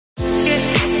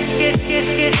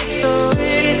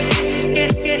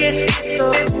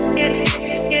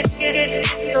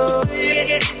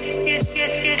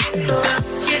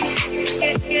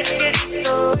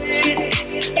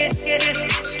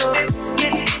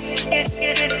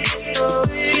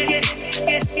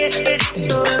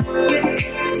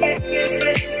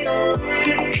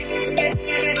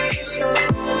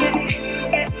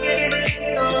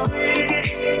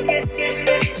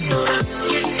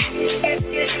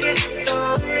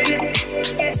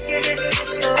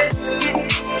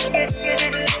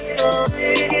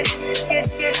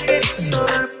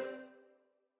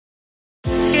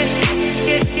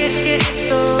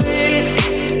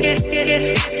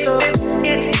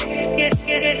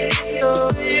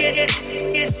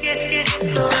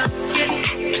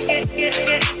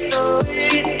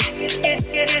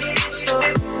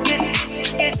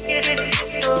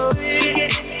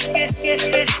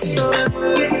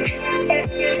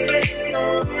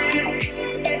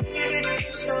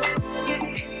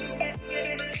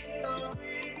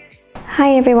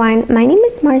Hi everyone, my name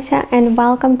is Marsha and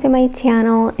welcome to my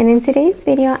channel. And in today's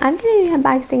video, I'm going to be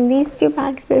unboxing these two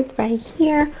boxes right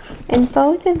here. And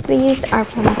both of these are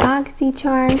from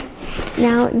BoxyCharm.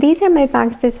 Now, these are my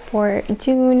boxes for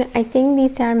June. I think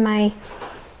these are my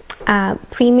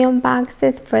premium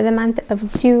boxes for the month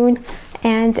of June.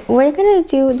 And we're going to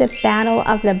do the battle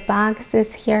of the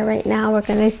boxes here right now. We're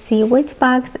going to see which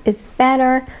box is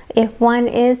better. If one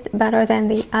is better than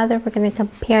the other, we're going to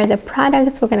compare the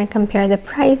products. We're going to compare the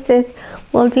prices.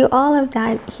 We'll do all of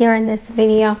that here in this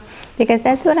video because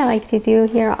that's what I like to do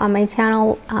here on my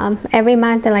channel. Every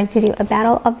month I like to do a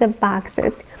battle of the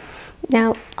boxes.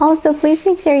 Now, also, please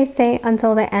make sure you stay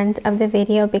until the end of the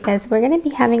video because we're going to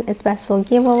be having a special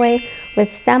giveaway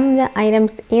with some of the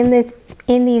items in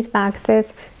these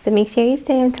boxes. So make sure you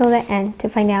stay until the end to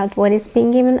find out what is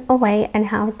being given away and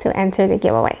how to enter the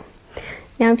giveaway.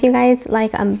 Now, if you guys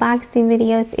like unboxing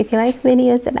videos, if you like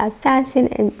videos about fashion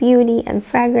and beauty and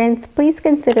fragrance, please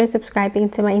consider subscribing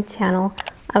to my channel.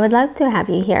 I would love to have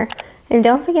you here. And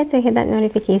don't forget to hit that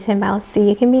notification bell so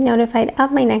you can be notified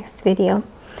of my next video.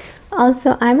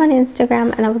 Also, I'm on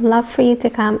Instagram and I would love for you to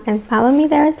come and follow me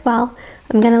there as well.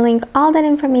 I'm going to link all that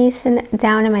information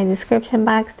down in my description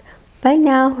box. But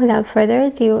now, without further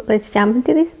ado, let's jump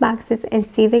into these boxes and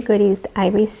see the goodies I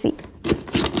received.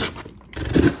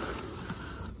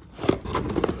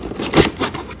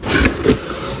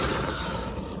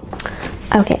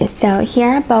 Okay, so here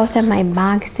are both of my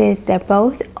boxes. They're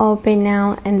both open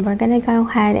now and we're gonna go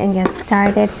ahead and get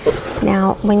started.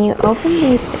 Now, when you open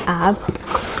these up,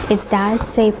 it does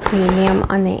say premium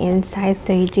on the inside,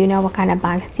 so you do know what kind of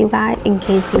box you got in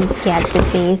case you get the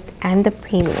base and the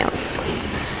premium.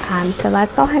 So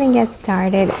let's go ahead and get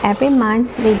started. Every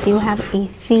month they do have a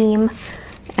theme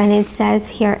and it says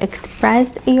here,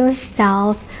 express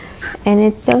yourself. And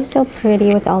it's so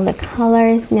pretty with all the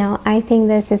colors. Now, I think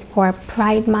this is for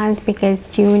Pride Month because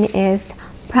June is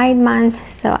Pride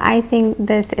Month. So I think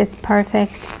this is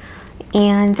perfect.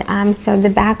 And so the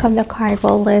back of the card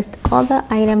will list all the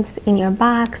items in your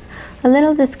box, a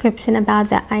little description about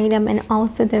the item, and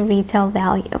also the retail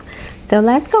value. So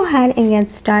let's go ahead and get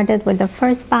started with the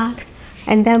first box,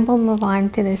 and then we'll move on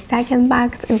to the second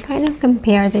box and kind of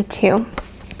compare the two.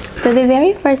 So the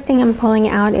very first thing I'm pulling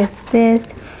out is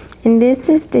this, and this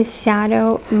is the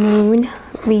Shadow Moon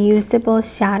Reusable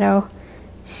Shadow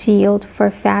Shield for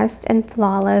Fast and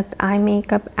Flawless Eye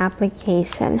Makeup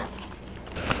Application.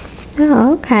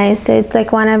 Oh, okay, so it's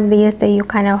like one of these that you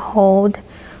kind of hold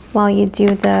while you do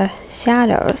the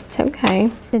shadows.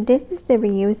 Okay, so this is the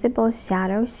Reusable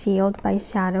Shadow Shield by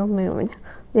Shadow Moon.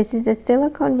 This is a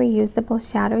silicone reusable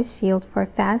shadow shield for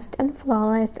fast and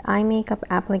flawless eye makeup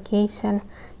application.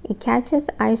 It catches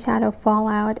eyeshadow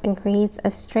fallout and creates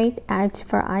a straight edge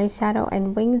for eyeshadow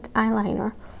and winged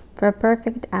eyeliner for a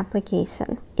perfect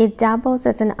application. It doubles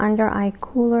as an under eye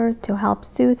cooler to help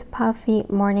soothe puffy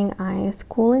morning eyes,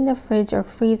 cool in the fridge or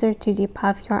freezer to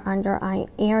depuff your under eye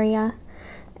area.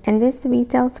 And this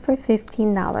retails for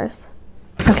 $15.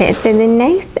 Okay, so the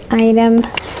next item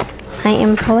I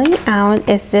am pulling out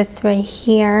is this right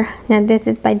here. Now this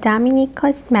is by Dominique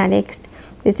Cosmetics.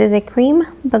 This is a cream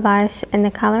blush and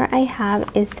the color I have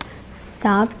is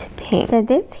soft pink. So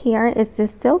this here is the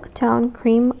Silk Tone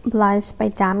Cream Blush by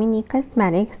Dominique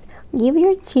Cosmetics. Give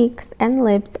your cheeks and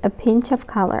lips a pinch of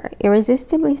color.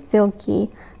 Irresistibly silky,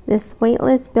 this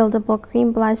weightless buildable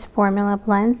cream blush formula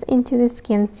blends into the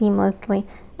skin seamlessly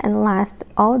and lasts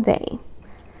all day.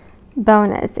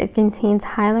 Bonus, it contains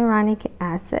hyaluronic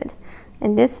acid.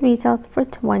 And this retails for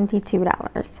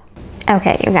 $22.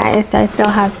 Okay, you guys, so I still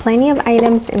have plenty of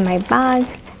items in my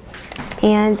box.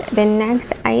 And the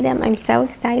next item, I'm so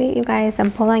excited, you guys,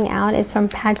 I'm pulling out, is from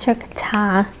Patrick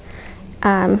Ta.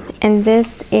 And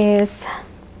this is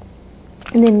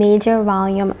the Major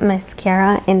Volume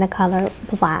Mascara in the color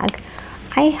Black.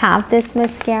 I have this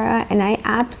mascara and I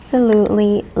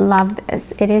absolutely love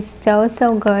this. It is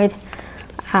so good.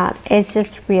 It's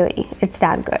just really, it's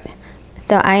that good.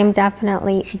 So I am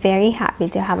definitely very happy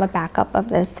to have a backup of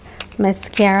this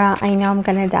mascara. I know I'm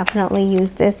gonna definitely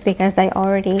use this because I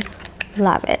already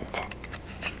love it.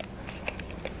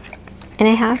 And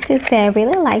I have to say, I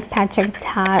really like Patrick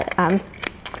Ta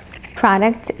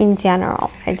products in general.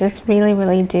 I just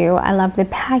really do. I love the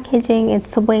packaging.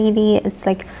 It's weighty. It's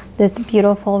like this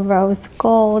beautiful rose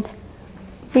gold.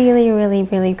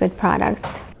 Really good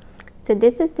products. So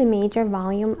this is the Major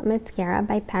Volume Mascara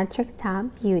by Patrick Ta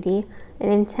Beauty.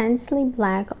 An intensely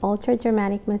black, ultra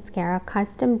dramatic mascara,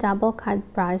 custom double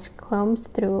cut brush combs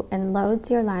through and loads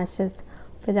your lashes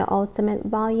for the ultimate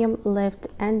volume, lift,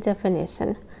 and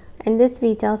definition. And this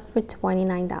retails for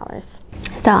 $29.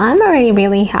 So I'm already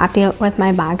really happy with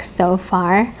my box so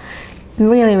far.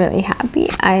 Really happy.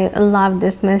 I love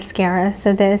this mascara,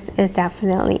 so this is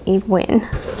definitely a win.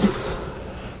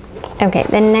 Okay,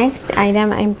 the next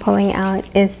item I'm pulling out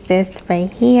is this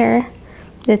right here.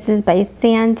 This is by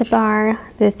Sandbar.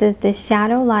 This is the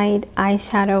Shadow Light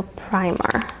Eyeshadow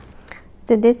Primer.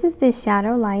 So this is the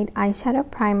Shadow Light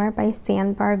Eyeshadow Primer by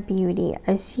Sandbar Beauty,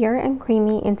 a sheer and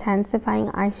creamy intensifying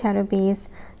eyeshadow base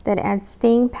that adds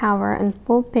staying power and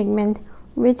full pigment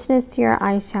richness to your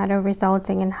eyeshadow,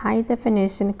 resulting in high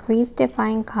definition, crease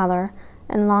defying color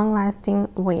and long lasting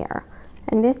wear.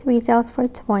 And this retails for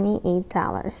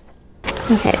 $28.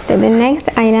 Okay, so the next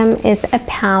item is a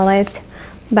palette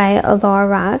by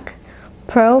Lorac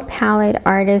Pro Palette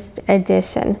Artist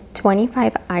Edition,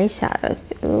 25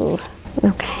 eyeshadows. Ooh.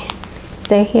 Okay,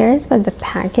 so here's what the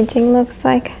packaging looks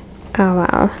like. Oh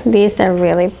wow, these are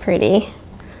really pretty.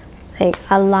 Like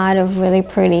a lot of really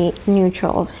pretty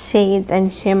neutral shades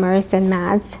and shimmers and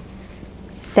mattes.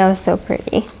 So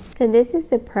pretty. So this is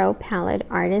the Pro Palette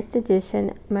Artist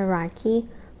Edition Meraki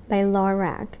by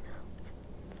Lorac.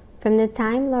 From the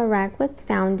time Lorac was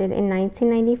founded in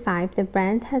 1995, the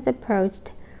brand has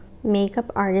approached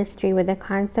makeup artistry with the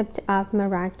concept of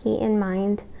Meraki in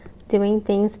mind, doing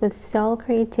things with soul,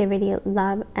 creativity,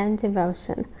 love, and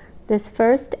devotion. This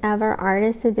first ever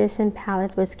artist edition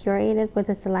palette was curated with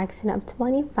a selection of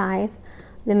 25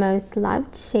 the most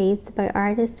loved shades by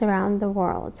artists around the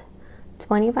world.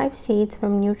 25 shades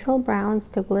from neutral browns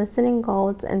to glistening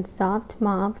golds and soft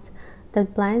mauves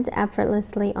that blend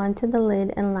effortlessly onto the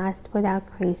lid and last without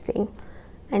creasing.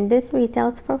 And this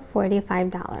retails for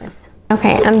 $45.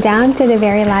 Okay, I'm down to the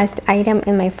very last item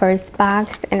in my first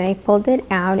box, and I pulled it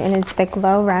out, and it's the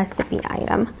Glow Recipe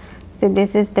item. So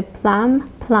this is the Plum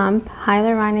Plump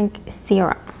Hyaluronic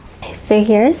Serum. So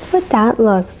here's what that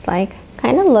looks like.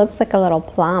 Kind of looks like a little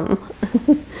plum.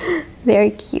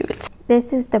 Very cute.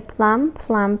 This is the Plum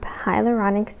Plump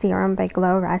Hyaluronic Serum by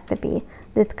Glow Recipe.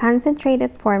 This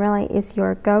concentrated formula is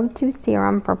your go-to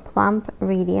serum for plump,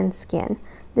 radiant skin.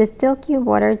 The Silky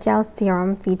Water Gel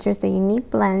Serum features a unique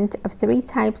blend of 3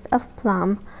 types of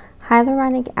plum,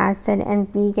 hyaluronic acid,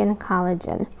 and vegan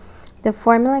collagen. The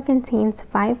formula contains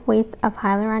 5 weights of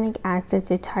hyaluronic acid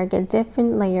to target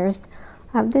different layers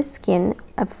of the skin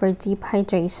for deep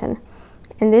hydration.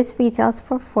 And this retails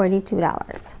for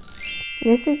 $42.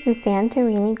 This is the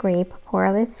Santorini Grape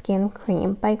Poreless Skin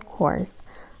Cream by Course,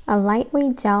 a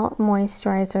lightweight gel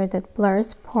moisturizer that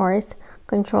blurs pores,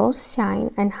 controls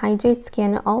shine, and hydrates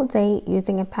skin all day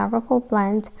using a powerful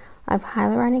blend of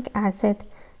hyaluronic acid,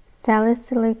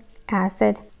 salicylic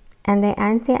acid, and the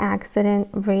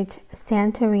antioxidant-rich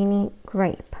Santorini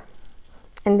grape.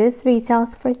 And this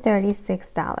retails for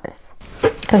 $36.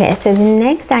 Okay, so the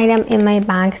next item in my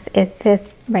box is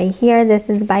this right here. This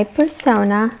is by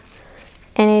Persona,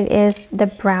 and it is the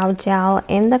brow gel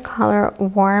in the color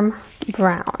Warm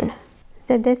Brown.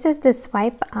 So this is the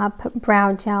Swipe Up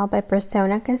Brow Gel by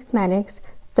Persona Cosmetics.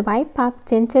 Swipe Up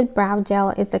Tinted Brow Gel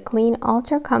is a clean,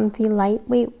 ultra comfy,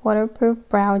 lightweight, waterproof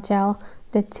brow gel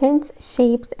that tints,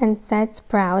 shapes, and sets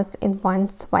brows in one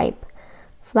swipe.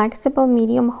 Flexible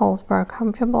medium hold for a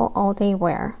comfortable all-day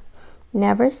wear.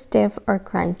 Never stiff or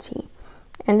crunchy.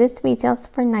 And this retails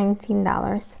for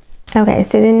 $19. Okay,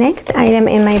 so the next item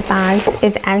in my box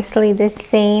is actually the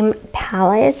same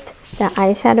palette, the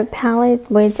eyeshadow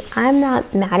palette, which I'm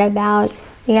not mad about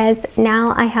because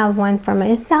now I have one for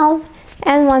myself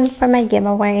and one for my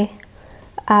giveaway,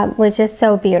 which is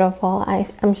so beautiful.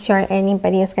 I'm sure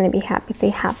anybody is going to be happy to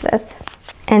have this.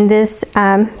 And this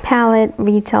palette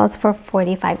retails for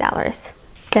 $45.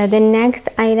 So the next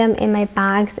item in my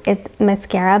box is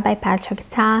mascara by Patrick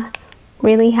Ta.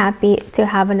 Really happy to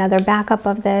have another backup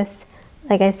of this.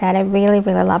 Like I said, I really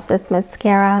love this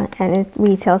mascara, and it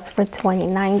retails for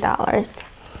 $29.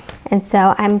 And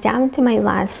so I'm down to my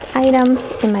last item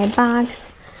in my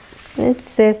box.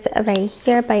 It's this right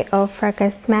here by Ofra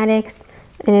Cosmetics,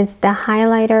 and it's the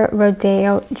highlighter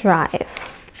Rodeo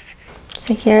Drive.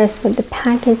 So here's what the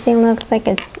packaging looks like.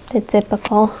 It's the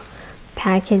typical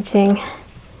packaging.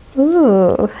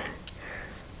 Ooh,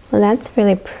 well, that's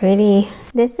really pretty.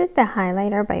 This is the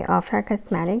highlighter by Ofra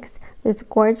Cosmetics. This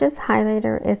gorgeous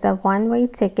highlighter is a one-way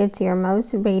ticket to your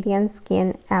most radiant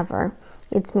skin ever.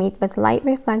 It's made with light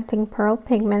reflecting pearl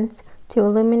pigments to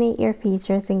illuminate your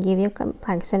features and give your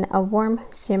complexion a warm,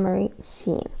 shimmery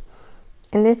sheen.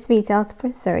 And this retails for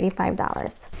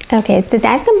 $35. Okay, so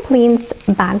that completes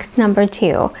box number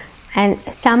 2. And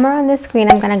somewhere on the screen,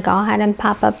 I'm gonna go ahead and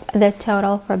pop up the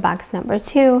total for box number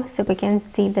 2 so we can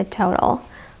see the total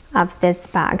of this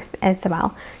box as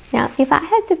well. Now, if I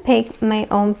had to pick my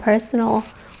own personal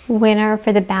winner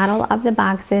for the battle of the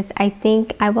boxes, I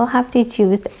think I will have to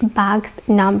choose box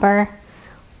number,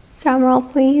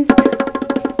 drumroll please,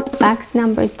 box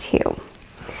number 2.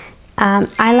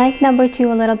 I like number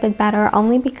 2 a little bit better,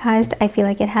 only because I feel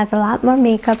like it has a lot more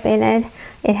makeup in it.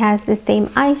 It has the same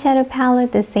eyeshadow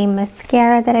palette, the same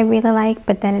mascara that I really like,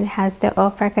 but then it has the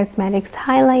Ofra Cosmetics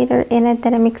highlighter in it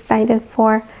that I'm excited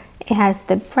for. It has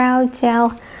the brow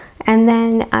gel, and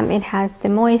then it has the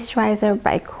moisturizer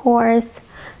by Course.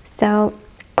 So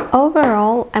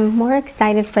overall, I'm more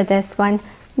excited for this one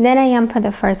than I am for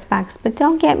the first box. But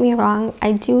don't get me wrong,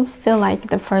 I do still like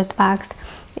the first box.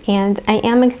 And I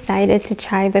am excited to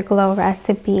try the Glow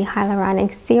Recipe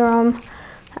Hyaluronic Serum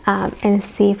and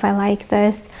see if I like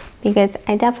this, because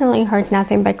I definitely heard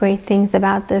nothing but great things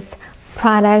about this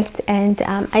product, and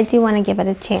I do want to give it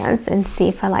a chance and see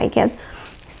if I like it.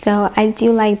 So I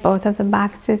do like both of the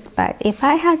boxes, but if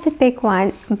I had to pick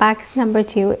one, box number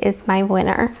 2 is my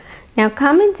winner. Now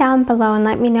comment down below and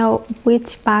let me know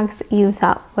which box you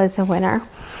thought was a winner.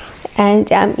 And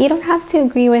you don't have to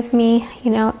agree with me.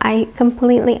 You know, I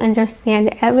completely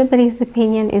understand everybody's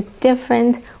opinion is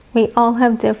different. We all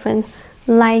have different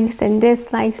likes and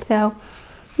dislikes, so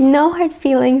no hard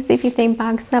feelings if you think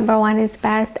box number 1 is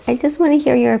best. I just want to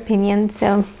hear your opinion,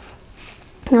 so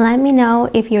let me know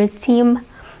if you're team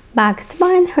box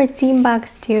 1 or team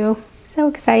box 2. So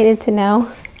excited to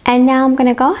know. And now I'm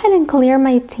gonna go ahead and clear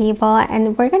my table,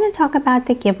 and we're gonna talk about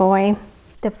the giveaway.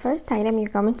 The first item you're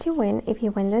going to win if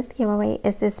you win this giveaway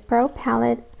is this Pro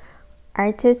Palette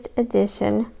Artist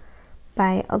Edition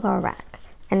by Lorac,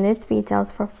 and this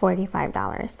retails for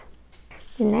 $45.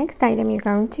 The next item you're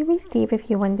going to receive if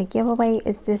you win the giveaway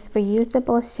is this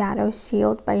reusable shadow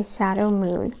shield by Shadow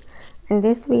Moon, and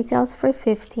this retails for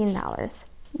 $15.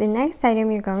 The next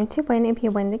item you're going to win if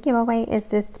you win the giveaway is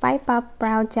this Swipe Up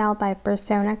Brow Gel by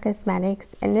Persona Cosmetics,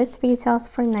 and this retails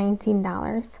for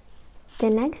 $19. The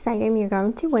next item you're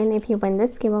going to win if you win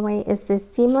this giveaway is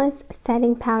this Seamless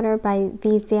Setting Powder by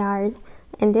Viseart,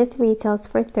 and this retails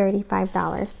for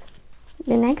 $35.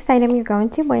 The next item you're going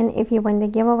to win if you win the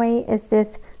giveaway is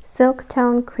this Silk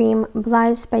Tone Cream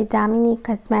Blush by Dominique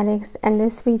Cosmetics, and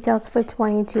this retails for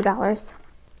 $22.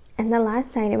 And the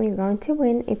last item you're going to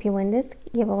win if you win this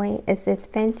giveaway is this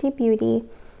Fenty Beauty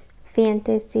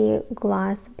Fantasy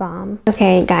Gloss Bomb.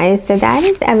 Okay guys, so that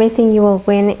is everything you will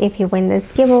win if you win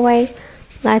this giveaway.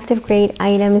 Lots of great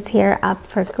items here up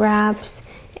for grabs,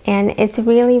 and it's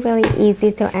really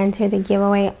easy to enter the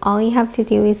giveaway. All you have to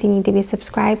do is you need to be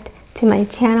subscribed to my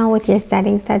channel with your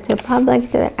settings set to public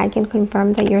so that I can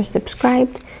confirm that you're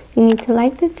subscribed. You need to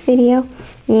like this video,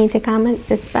 you need to comment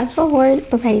the special word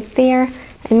right there,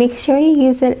 and make sure you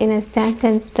use it in a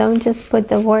sentence. Don't just put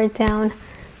the word down.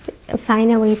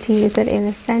 Find a way to use it in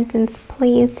a sentence,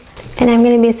 please. And I'm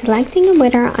going to be selecting a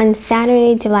winner on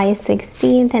Saturday, July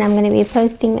 16th, and I'm going to be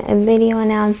posting a video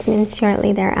announcement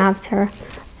shortly thereafter.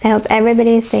 I hope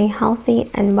everybody is staying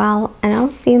healthy and well, and I'll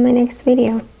see you in my next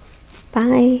video.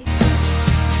 Bye.